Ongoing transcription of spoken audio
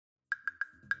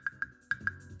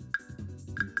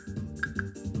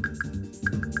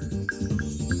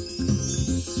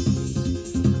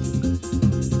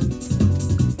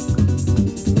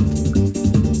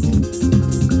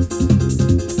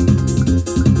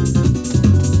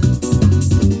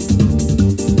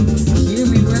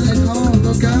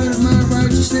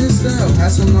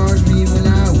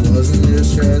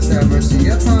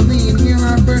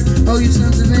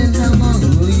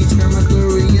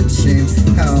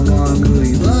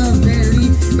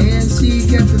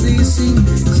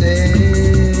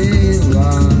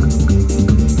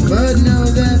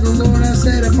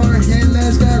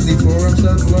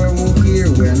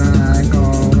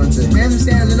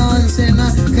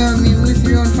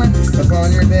recline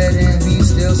upon your bed and be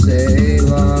still,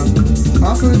 Selah.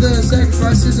 Offer the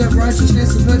sacrifices of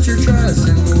righteousness and put your trust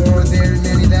in the Lord. There are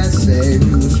many that say,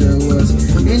 who will show us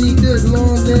any good,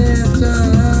 Lord, lift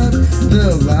up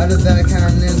the light of thy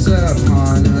countenance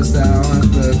upon us. Thou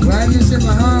hast put gladness in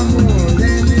my heart more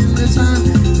than in the time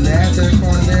that the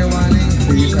corn their wine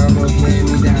increase. I will lay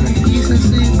me down in peace and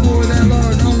sleep, for thou,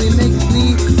 Lord, only makest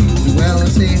me dwell in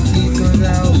safety. For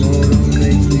thou, Lord, only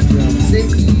makest me dwell in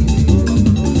safety.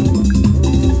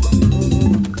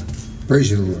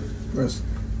 Praise you, Lord. Yes.